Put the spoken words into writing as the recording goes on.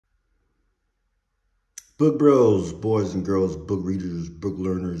Book bros, boys and girls, book readers, book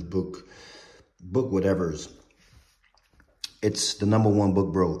learners, book whatevers. It's the #1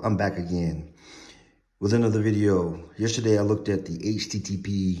 book bro. I'm back again with another video. Yesterday I looked at the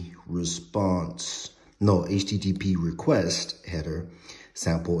HTTP request header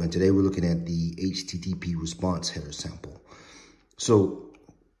sample, and today we're looking at the HTTP response header sample. So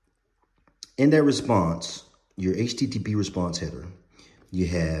in that response, your HTTP response header, you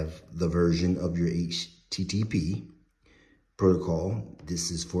have the version of your HTTP protocol.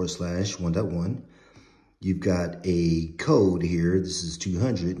 This is /1.1. You've got a code here. This is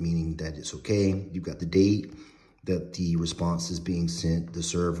 200, meaning that it's okay. You've got the date that the response is being sent, the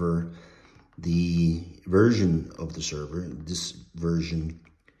server, the version of the server. This version,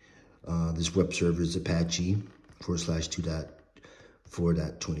 this web server is Apache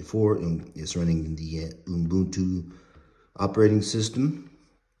 /2.4.24, and it's running in the Ubuntu operating system.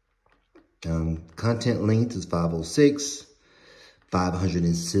 Content length is 506,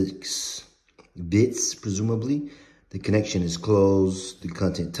 506 bits, presumably. The connection is closed. The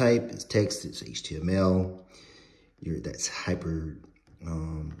content type is text. It's HTML. That's hyper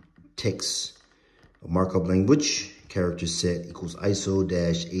text markup language. Character set equals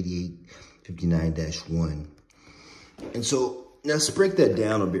ISO-8859-1. And so now let's break that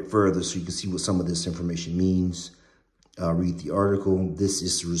down a bit further so you can see what some of this information means. Read the article. This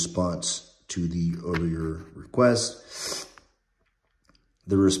is the response to the earlier request.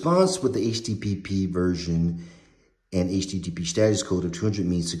 The response with the HTTP version and HTTP status code of 200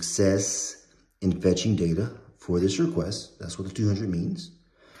 means success in fetching data for this request. That's what the 200 means.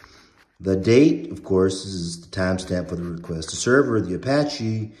 The date, of course, is the timestamp for the request. The server, the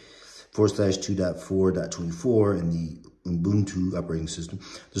Apache /2.4.24 in the Ubuntu operating system.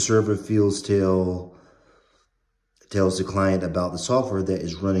 The server fields tells the client about the software that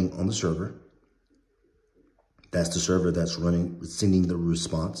is running on the server. That's the server that's sending the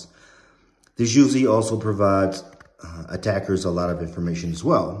response. This usually also provides attackers a lot of information as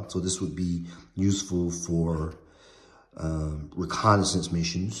well. So this would be useful for reconnaissance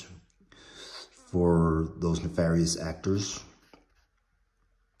missions for those nefarious actors.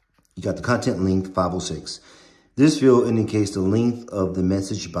 You got the content length, 506. This field indicates the length of the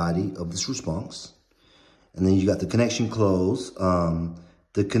message body of this response. And then you got the connection closed.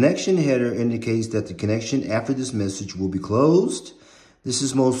 The connection header indicates that the connection after this message will be closed. This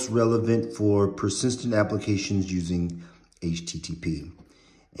is most relevant for persistent applications using HTTP.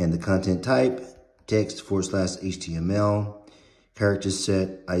 And the content type, text /HTML, character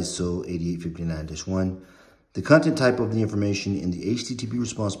set, ISO 8859-1. The content type of the information in the HTTP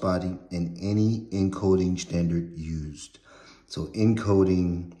response body and any encoding standard used. So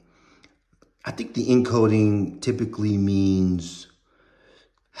encoding, I think the encoding typically means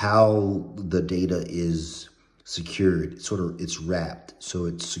how the data is secured. It's wrapped, so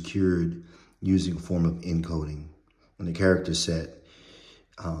it's secured using a form of encoding. And the character set,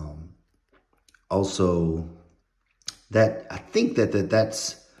 also, that I think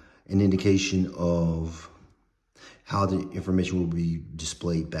that's an indication of how the information will be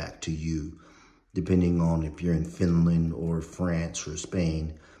displayed back to you, depending on if you're in Finland or France or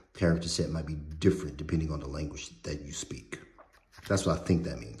Spain. Character set might be different depending on the language that you speak. That's what I think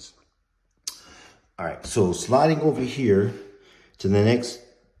that means. All right, so sliding over here to the next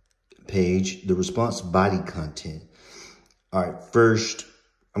page, the response body content. All right, first,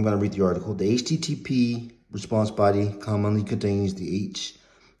 I'm going to read the article. The HTTP response body commonly contains the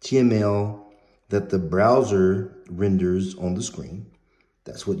HTML that the browser renders on the screen.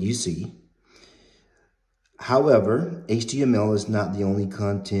 That's what you see. However, HTML is not the only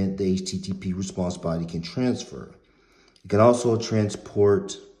content the HTTP response body can transfer. It can also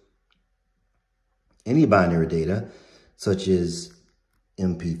transport any binary data, such as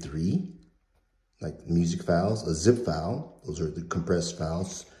MP3, like music files, a zip file, those are the compressed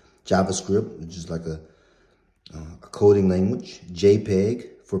files, JavaScript, which is like a coding language,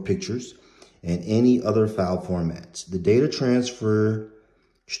 JPEG for pictures, and any other file formats. The data transfer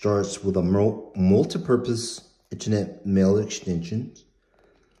starts with a multi-purpose Internet Mail Extension.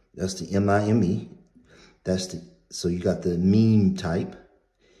 That's the MIME. So you got the meme type,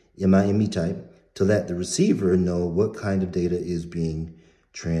 MIME type, to let the receiver know what kind of data is being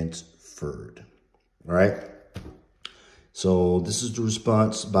transferred. All right. So this is the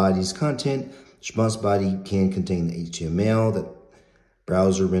response body's content. Response body can contain the HTML that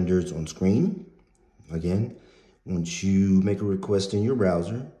browser renders on screen. Again, once you make a request in your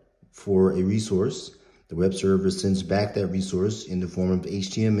browser for a resource, the web server sends back that resource in the form of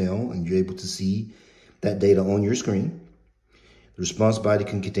HTML, and you're able to see that data on your screen. The response body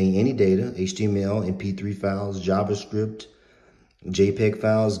can contain any data, HTML, MP3 files, JavaScript, JPEG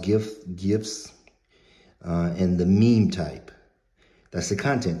files, GIFs, and the meme type. That's the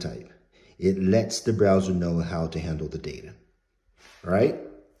content type. It lets the browser know how to handle the data. All right?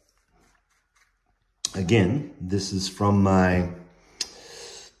 Again, this is from my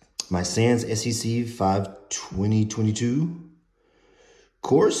SANS SEC 5/2022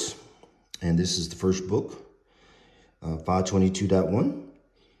 course. And this is the first book, 522.1.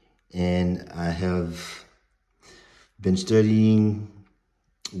 And I have been studying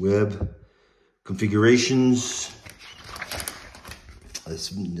web configurations.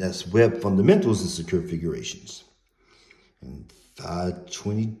 That's web fundamentals and secure configurations. And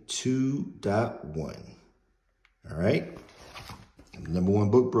 522.1. All right. I'm the #1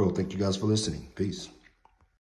 book bro. Thank you guys for listening. Peace.